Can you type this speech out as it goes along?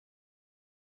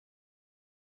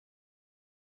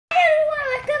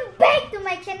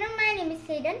my channel. My name is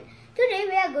Hayden. Today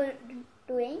we are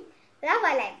doing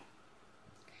lava lamp.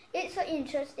 It's so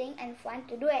interesting and fun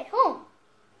to do at home.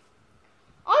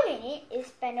 All we need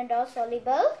is panadol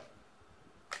soluble,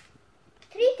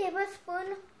 3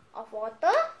 tablespoons of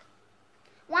water,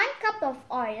 1 cup of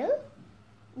oil,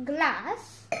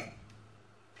 glass,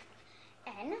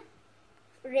 and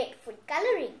red food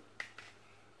coloring.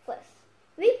 First,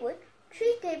 we put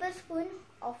 3 tablespoons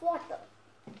of water.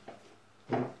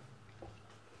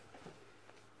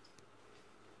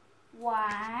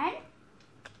 1,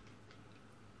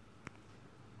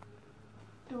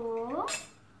 2,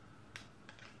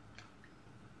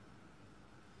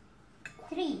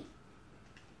 3.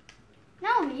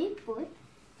 Now we put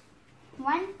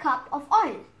 1 cup of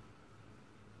oil.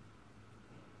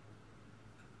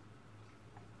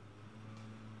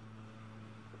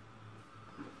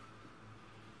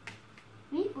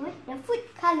 We put the food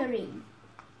coloring.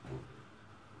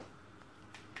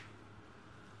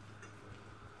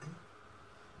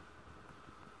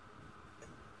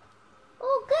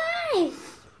 Oh guys,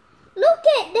 look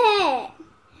at that!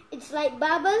 It's like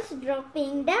bubbles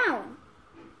dropping down.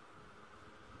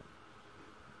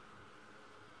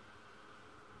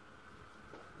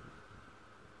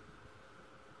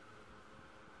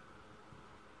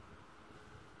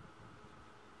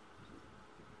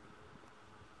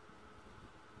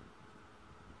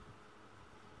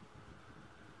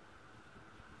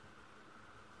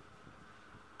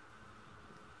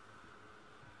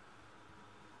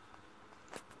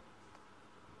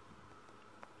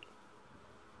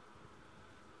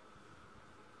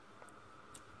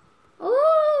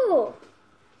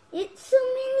 It's so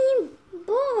many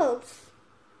balls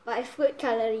by food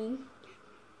coloring.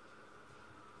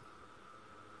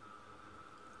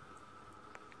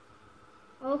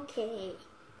 Okay,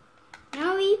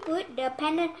 now we put the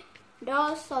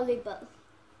panadol soluble.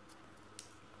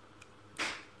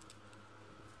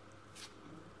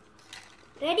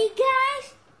 Ready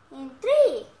guys? In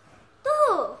 3,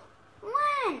 2,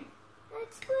 1,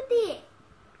 let's put it.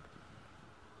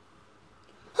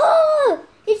 Oh!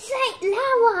 It's like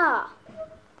lava.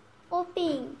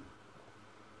 Open.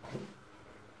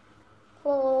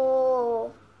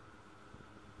 Oh.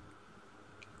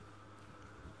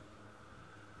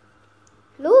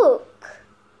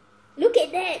 Look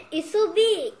at that. It's so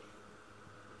big.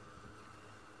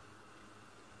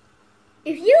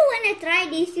 If you want to try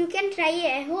this, you can try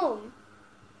it at home.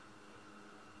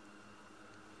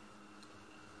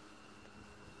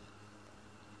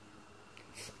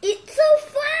 It's so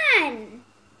fun.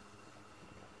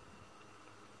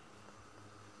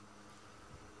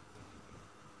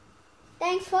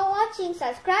 Thanks for watching.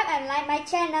 Subscribe and like my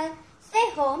channel.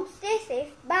 Stay home, stay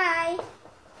safe. Bye.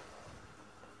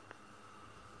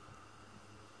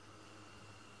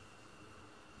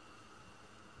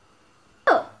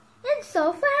 Oh, it's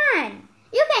so fun.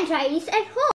 You can try this at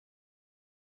home.